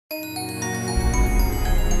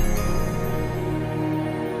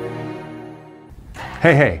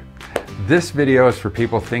Hey, this video is for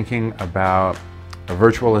people thinking about a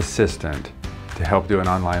virtual assistant to help do an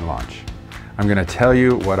online launch. I'm going to tell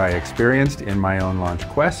you what I experienced in my own launch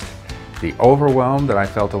quest, the overwhelm that I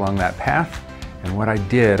felt along that path, and what I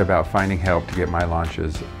did about finding help to get my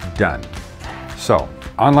launches done. So,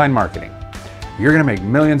 online marketing. You're going to make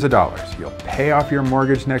millions of dollars. You'll pay off your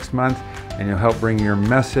mortgage next month, and you'll help bring your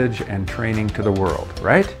message and training to the world,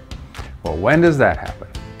 right? Well, when does that happen?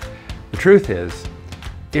 The truth is,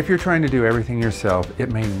 if you're trying to do everything yourself, it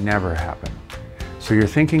may never happen. So you're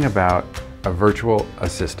thinking about a virtual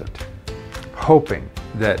assistant, hoping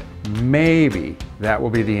that maybe that will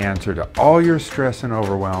be the answer to all your stress and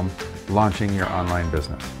overwhelm launching your online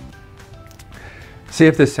business. See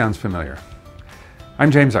if this sounds familiar. I'm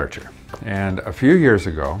James Archer, and a few years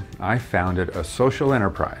ago, I founded a social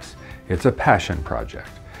enterprise. It's a passion project.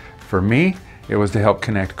 For me, it was to help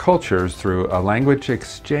connect cultures through a language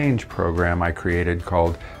exchange program I created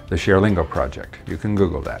called the ShareLingo Project. You can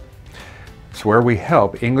Google that. It's where we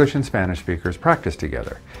help English and Spanish speakers practice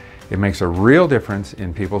together. It makes a real difference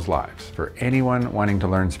in people's lives for anyone wanting to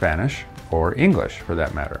learn Spanish, or English for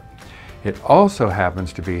that matter. It also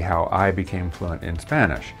happens to be how I became fluent in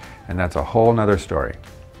Spanish, and that's a whole nother story.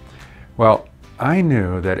 Well, I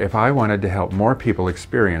knew that if I wanted to help more people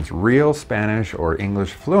experience real Spanish or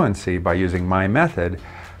English fluency by using my method,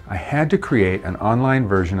 I had to create an online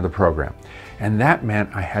version of the program. And that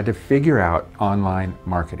meant I had to figure out online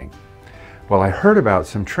marketing. Well, I heard about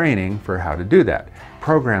some training for how to do that.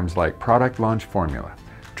 Programs like Product Launch Formula,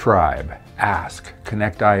 Tribe, Ask,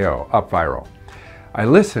 Connect.io, UpViral. I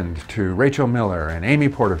listened to Rachel Miller and Amy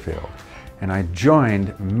Porterfield, and I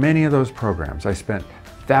joined many of those programs. I spent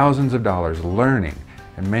thousands of dollars learning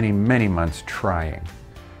and many, many months trying.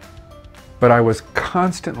 But I was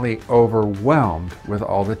constantly overwhelmed with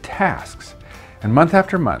all the tasks. And month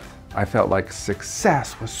after month, I felt like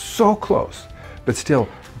success was so close, but still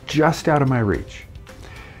just out of my reach.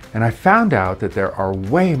 And I found out that there are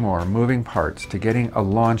way more moving parts to getting a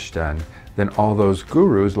launch done than all those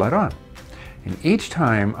gurus let on. And each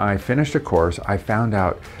time I finished a course, I found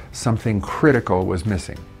out something critical was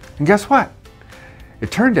missing. And guess what? It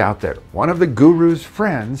turned out that one of the guru's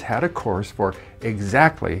friends had a course for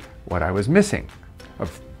exactly what I was missing,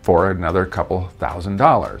 for another couple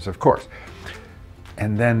 $1,000s, of course.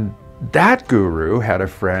 And then that guru had a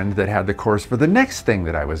friend that had the course for the next thing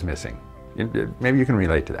that I was missing. Maybe you can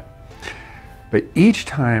relate to that. But each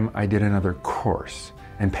time I did another course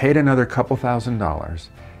and paid another couple $1,000s,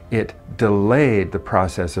 it delayed the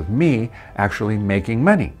process of me actually making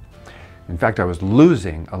money. In fact, I was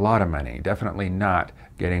losing a lot of money, definitely not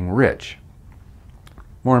getting rich.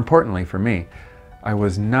 More importantly for me, I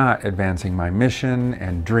was not advancing my mission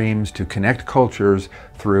and dreams to connect cultures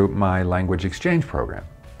through my language exchange program.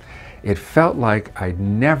 It felt like I'd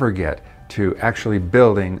never get to actually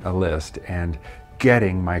building a list and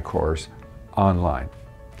getting my course online.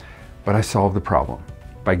 But I solved the problem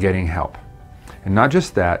by getting help. And not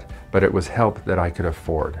just that, but it was help that I could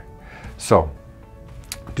afford. So,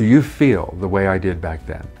 do you feel the way I did back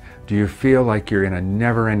then? Do you feel like you're in a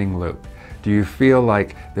never-ending loop? Do you feel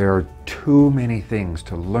like there are too many things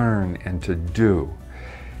to learn and to do?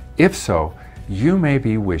 If so, you may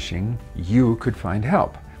be wishing you could find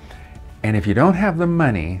help. And if you don't have the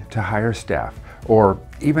money to hire staff or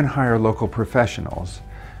even hire local professionals,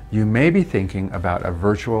 you may be thinking about a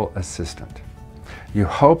virtual assistant. You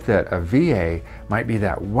hope that a VA might be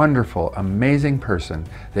that wonderful, amazing person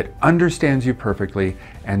that understands you perfectly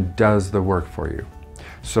and does the work for you.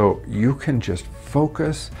 So you can just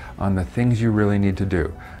focus on the things you really need to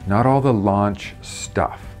do, not all the launch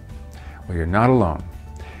stuff. Well, you're not alone.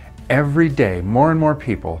 Every day, more and more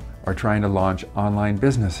people are trying to launch online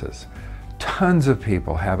businesses. Tons of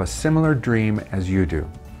people have a similar dream as you do.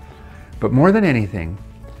 But more than anything,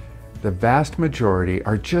 the vast majority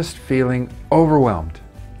are just feeling overwhelmed.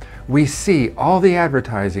 We see all the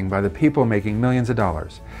advertising by the people making millions of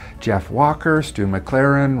dollars. Jeff Walker, Stu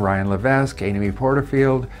McLaren, Ryan Levesque, Amy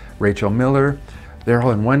Porterfield, Rachel Miller, they're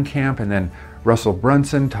all in one camp, and then Russell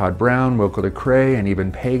Brunson, Todd Brown, Wilco DeCrae, and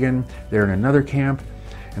even Pagan, they're in another camp,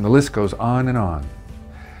 and the list goes on and on.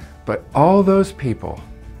 But all those people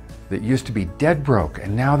that used to be dead broke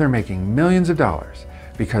and now they're making millions of dollars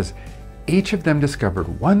because each of them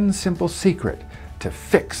discovered one simple secret to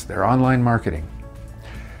fix their online marketing.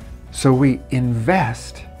 So we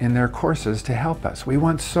invest in their courses to help us. We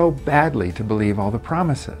want so badly to believe all the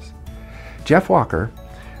promises. Jeff Walker,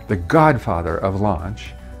 the godfather of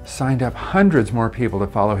launch, signed up hundreds more people to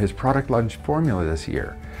follow his product launch formula this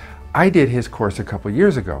year. I did his course a couple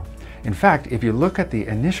years ago. In fact, if you look at the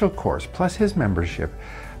initial course plus his membership,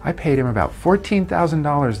 I paid him about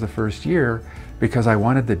 $14,000 the first year because I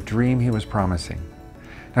wanted the dream he was promising.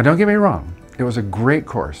 Now don't get me wrong, it was a great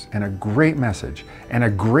course and a great message and a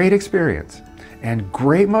great experience and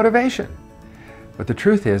great motivation. But the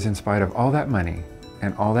truth is, in spite of all that money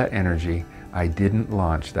and all that energy, I didn't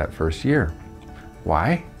launch that first year.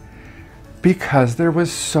 Why? Because there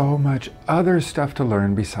was so much other stuff to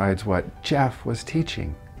learn besides what Jeff was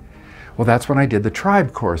teaching. Well, that's when I did the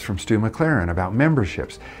Tribe course from Stu McLaren about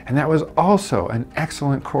memberships, and that was also an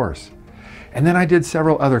excellent course. And then I did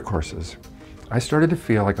several other courses. I started to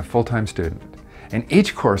feel like a full-time student, and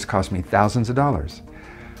each course cost me thousands of dollars.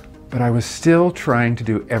 But I was still trying to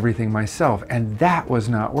do everything myself, and that was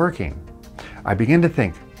not working. I began to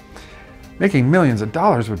think, making millions of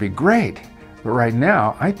dollars would be great, but right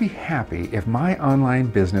now I'd be happy if my online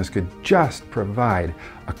business could just provide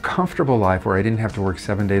a comfortable life where I didn't have to work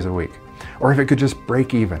 7 days a week, or if it could just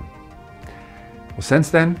break even. Well, since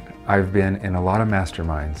then, I've been in a lot of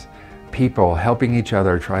masterminds, people helping each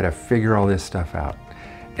other try to figure all this stuff out.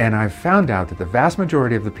 And I've found out that the vast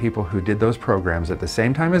majority of the people who did those programs at the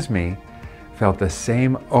same time as me felt the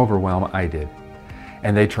same overwhelm I did.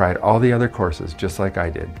 And they tried all the other courses just like I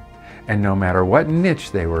did. And no matter what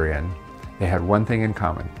niche they were in, they had one thing in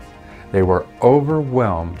common. They were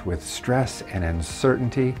overwhelmed with stress and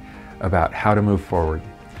uncertainty about how to move forward.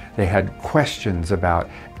 They had questions about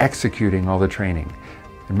executing all the training.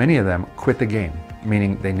 And many of them quit the game,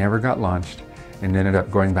 meaning they never got launched and ended up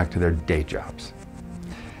going back to their day jobs.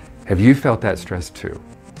 Have you felt that stress too?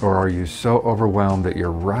 Or are you so overwhelmed that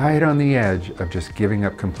you're right on the edge of just giving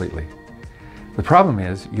up completely? The problem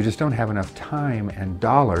is you just don't have enough time and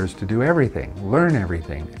dollars to do everything, learn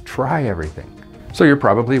everything, try everything. So you're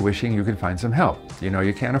probably wishing you could find some help. You know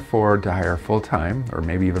you can't afford to hire full-time or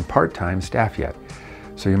maybe even part-time staff yet.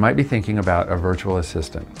 So you might be thinking about a virtual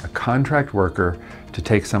assistant, a contract worker to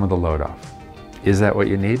take some of the load off. Is that what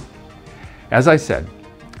you need? As I said,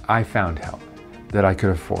 I found help that I could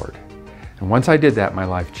afford. And once I did that, my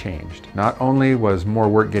life changed. Not only was more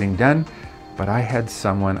work getting done, but I had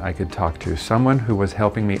someone I could talk to, someone who was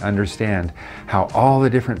helping me understand how all the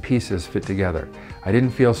different pieces fit together. I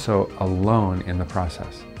didn't feel so alone in the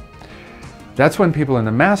process. That's when people in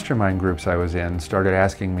the mastermind groups I was in started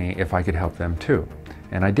asking me if I could help them too,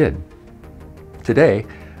 and I did. Today,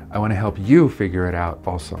 I want to help you figure it out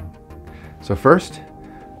also. So first,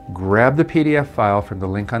 grab the PDF file from the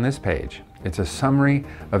link on this page. It's a summary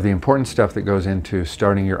of the important stuff that goes into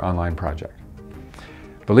starting your online project.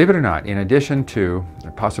 Believe it or not, in addition to,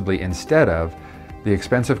 or possibly instead of, the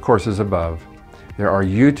expensive courses above, there are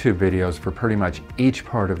YouTube videos for pretty much each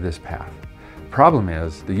part of this path. Problem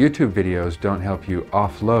is, the YouTube videos don't help you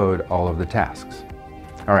offload all of the tasks.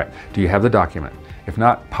 All right, do you have the document? If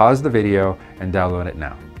not, pause the video and download it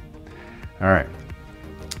now. All right,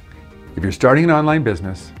 if you're starting an online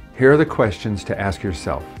business, here are the questions to ask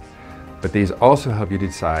yourself. But these also help you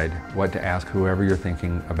decide what to ask whoever you're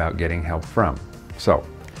thinking about getting help from. So,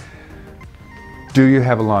 do you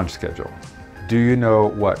have a launch schedule? Do you know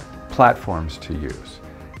what platforms to use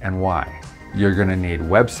and why? You're going to need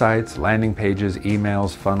websites, landing pages,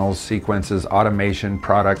 emails, funnels, sequences, automation,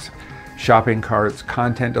 products, shopping carts,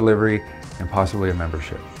 content delivery, and possibly a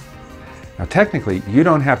membership. Now technically, you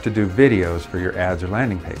don't have to do videos for your ads or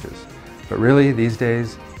landing pages, but really these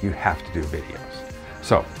days, you have to do videos.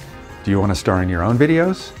 So, do you want to star in your own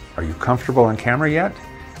videos? Are you comfortable on camera yet?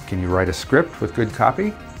 Can you write a script with good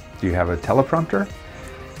copy? Do you have a teleprompter?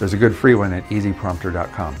 There's a good free one at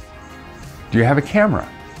easyprompter.com. Do you have a camera?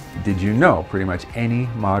 Did you know pretty much any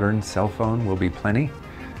modern cell phone will be plenty?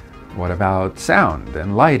 What about sound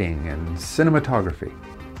and lighting and cinematography?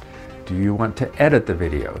 Do you want to edit the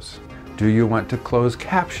videos? Do you want to close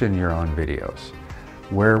caption your own videos?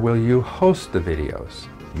 Where will you host the videos?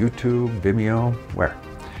 YouTube, Vimeo, where?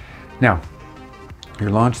 Now, your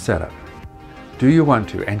launch setup. Do you want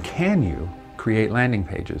to and can you create landing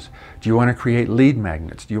pages? Do you want to create lead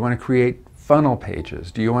magnets? Do you want to create funnel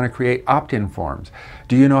pages? Do you want to create opt-in forms?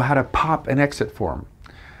 Do you know how to pop an exit form?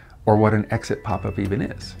 Or what an exit pop-up even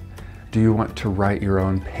is? Do you want to write your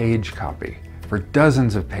own page copy for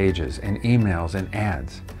dozens of pages and emails and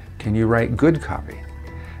ads? Can you write good copy?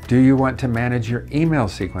 Do you want to manage your email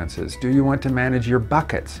sequences? Do you want to manage your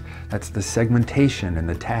buckets? That's the segmentation and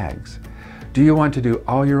the tags. Do you want to do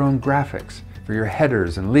all your own graphics for your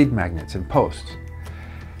headers and lead magnets and posts?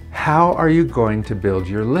 How are you going to build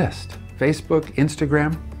your list? Facebook,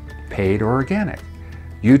 Instagram, paid or organic?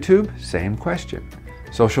 YouTube, same question.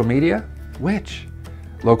 Social media, which?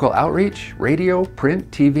 Local outreach, radio,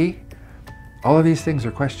 print, TV? All of these things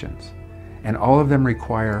are questions, and all of them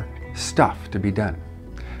require stuff to be done.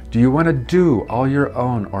 Do you want to do all your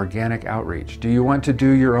own organic outreach? Do you want to do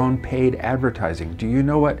your own paid advertising? Do you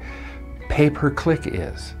know what pay-per-click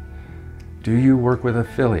is? Do you work with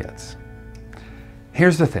affiliates?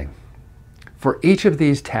 Here's the thing. For each of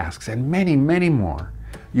these tasks and many, many more,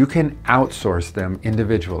 you can outsource them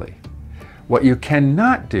individually. What you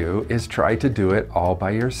cannot do is try to do it all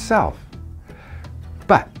by yourself.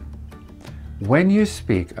 But when you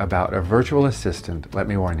speak about a virtual assistant, let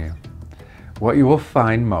me warn you, what you will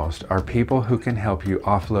find most are people who can help you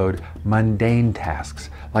offload mundane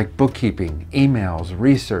tasks like bookkeeping, emails,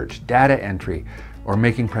 research, data entry, or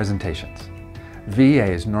making presentations.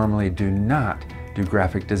 VAs normally do not do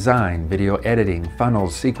graphic design, video editing,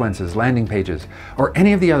 funnels, sequences, landing pages, or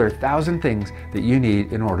any of the other 1,000 things that you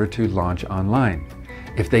need in order to launch online.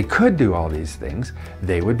 If they could do all these things,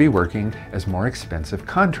 they would be working as more expensive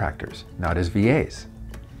contractors, not as VAs.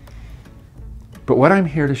 But what I'm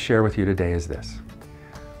here to share with you today is this.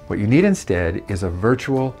 What you need instead is a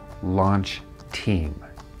virtual launch team.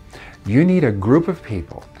 You need a group of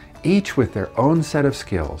people, each with their own set of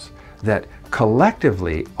skills, that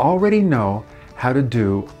collectively already know how to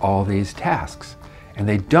do all these tasks, and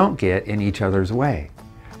they don't get in each other's way.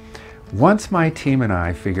 Once my team and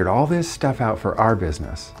I figured all this stuff out for our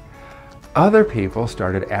business, other people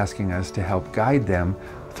started asking us to help guide them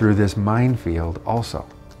through this minefield also.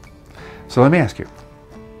 So let me ask you,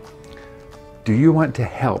 do you want to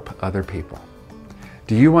help other people?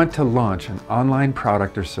 Do you want to launch an online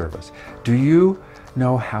product or service? Do you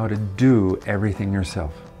know how to do everything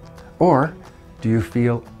yourself? Or do you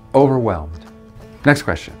feel overwhelmed? Next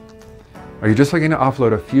question. Are you just looking to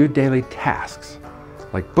offload a few daily tasks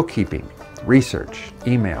like bookkeeping, research,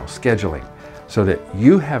 email, scheduling, so that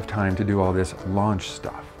you have time to do all this launch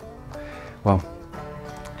stuff? Well,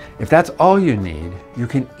 if that's all you need, you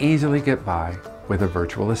can easily get by with a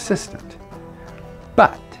virtual assistant.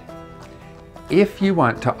 But if you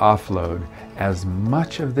want to offload as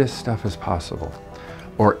much of this stuff as possible,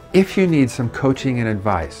 or if you need some coaching and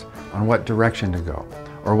advice on what direction to go,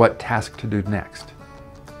 or what task to do next,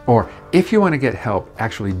 or if you want to get help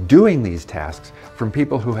actually doing these tasks from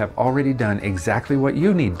people who have already done exactly what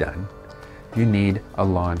you need done, you need a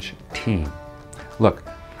launch team. Look,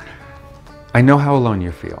 I know how alone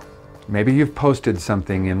you feel. Maybe you've posted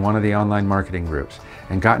something in one of the online marketing groups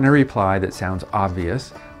and gotten a reply that sounds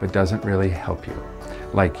obvious but doesn't really help you.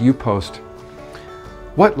 Like you post,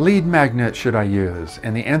 "What lead magnet should I use?"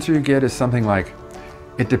 And the answer you get is something like,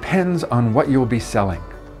 "It depends on what you'll be selling."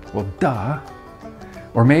 Well, duh.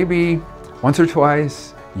 Or maybe once or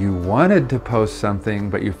twice you wanted to post something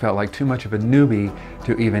but you felt like too much of a newbie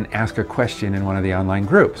to even ask a question in one of the online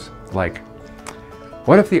groups. Like,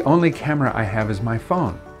 "What if the only camera I have is my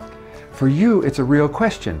phone?" For you, it's a real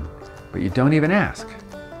question, but you don't even ask.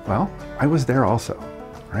 Well, I was there also,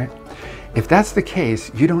 right? If that's the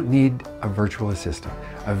case, you don't need a virtual assistant.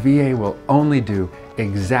 A VA will only do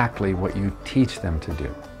exactly what you teach them to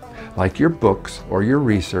do, like your books or your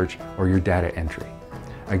research or your data entry.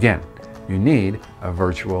 Again, you need a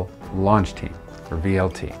virtual launch team, or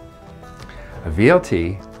VLT. A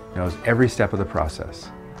VLT knows every step of the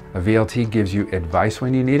process. A VLT gives you advice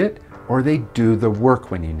when you need it, or they do the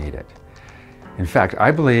work when you need it. In fact,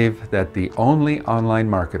 I believe that the only online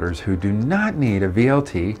marketers who do not need a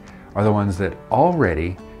VLT are the ones that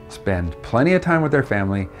already spend plenty of time with their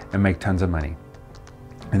family and make tons of money.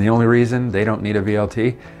 And the only reason they don't need a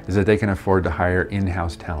VLT is that they can afford to hire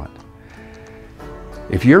in-house talent.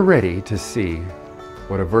 If you're ready to see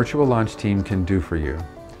what a virtual launch team can do for you,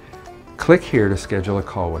 click here to schedule a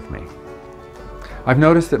call with me. I've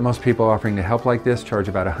noticed that most people offering to help like this charge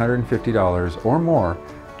about $150 or more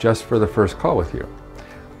just for the first call with you.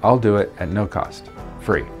 I'll do it at no cost,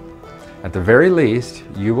 free. At the very least,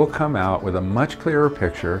 you will come out with a much clearer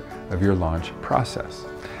picture of your launch process.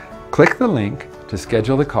 Click the link to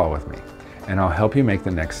schedule the call with me, and I'll help you make the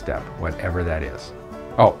next step, whatever that is.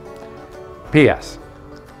 Oh, P.S.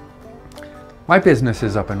 My business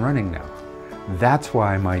is up and running now. That's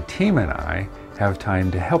why my team and I have time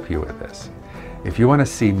to help you with this. If you want to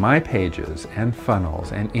see my pages and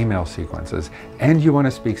funnels and email sequences, and you want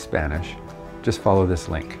to speak Spanish, just follow this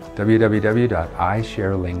link,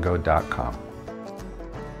 www.isharelingo.com.